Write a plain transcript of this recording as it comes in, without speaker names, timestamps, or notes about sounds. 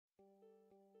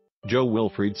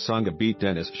Jo-Wilfried Tsonga beat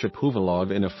Denis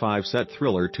in a 5-set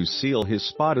thriller to seal his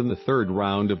spot in the third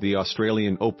round of the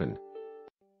Australian Open.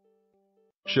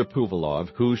 Shapovalov,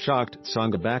 who shocked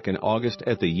Tsonga back in August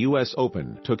at the US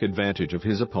Open, took advantage of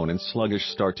his opponent's sluggish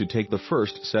start to take the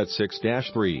first set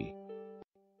 6-3.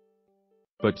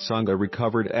 But Tsonga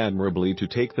recovered admirably to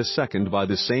take the second by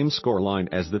the same scoreline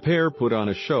as the pair put on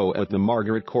a show at the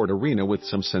Margaret Court Arena with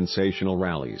some sensational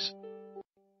rallies.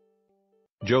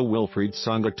 Jo-Wilfried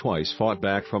Tsonga twice fought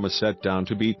back from a set down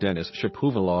to beat Denis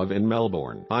in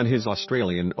Melbourne on his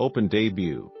Australian Open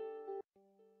debut.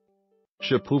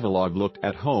 Shapovalov looked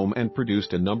at home and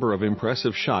produced a number of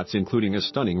impressive shots, including a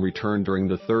stunning return during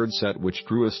the third set which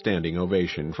drew a standing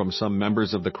ovation from some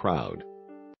members of the crowd.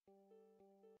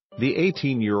 The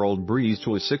 18-year-old breezed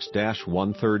to a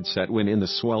 6-1 third-set win in the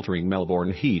sweltering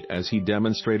Melbourne heat as he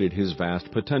demonstrated his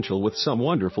vast potential with some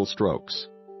wonderful strokes.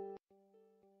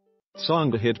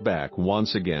 Tsonga hit back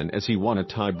once again as he won a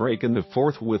tie-break in the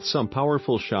fourth with some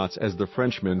powerful shots as the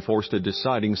Frenchman forced a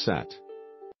deciding set.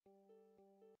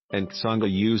 And Tsonga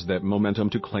used that momentum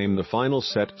to claim the final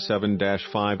set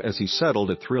 7-5 as he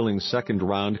settled a thrilling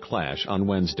second-round clash on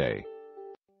Wednesday.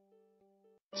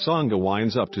 Tsonga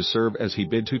winds up to serve as he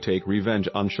bid to take revenge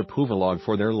on Shapovalov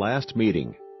for their last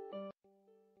meeting.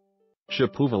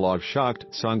 Shapovalov shocked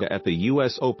Tsonga at the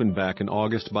US Open back in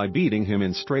August by beating him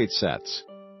in straight sets.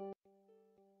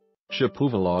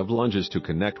 Shapovalov lunges to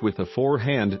connect with a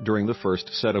forehand during the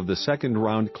first set of the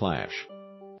second-round clash.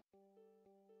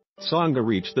 Tsonga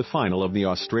reached the final of the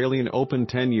Australian Open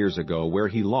 10 years ago where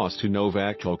he lost to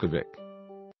Novak Djokovic.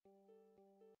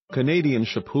 Canadian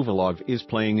Shapovalov is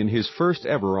playing in his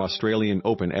first-ever Australian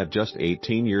Open at just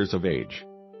 18 years of age.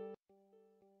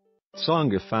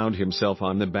 Tsonga found himself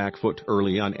on the back foot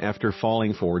early on after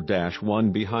falling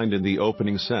 4-1 behind in the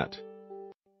opening set.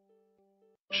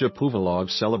 Shapovalov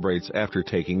celebrates after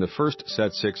taking the first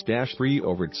set 6-3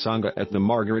 over Tsonga at the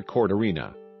Margaret Court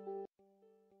Arena.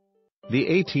 The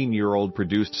 18-year-old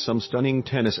produced some stunning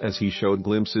tennis as he showed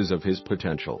glimpses of his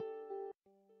potential.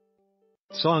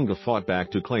 Tsonga fought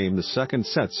back to claim the second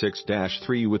set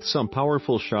 6-3 with some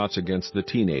powerful shots against the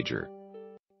teenager.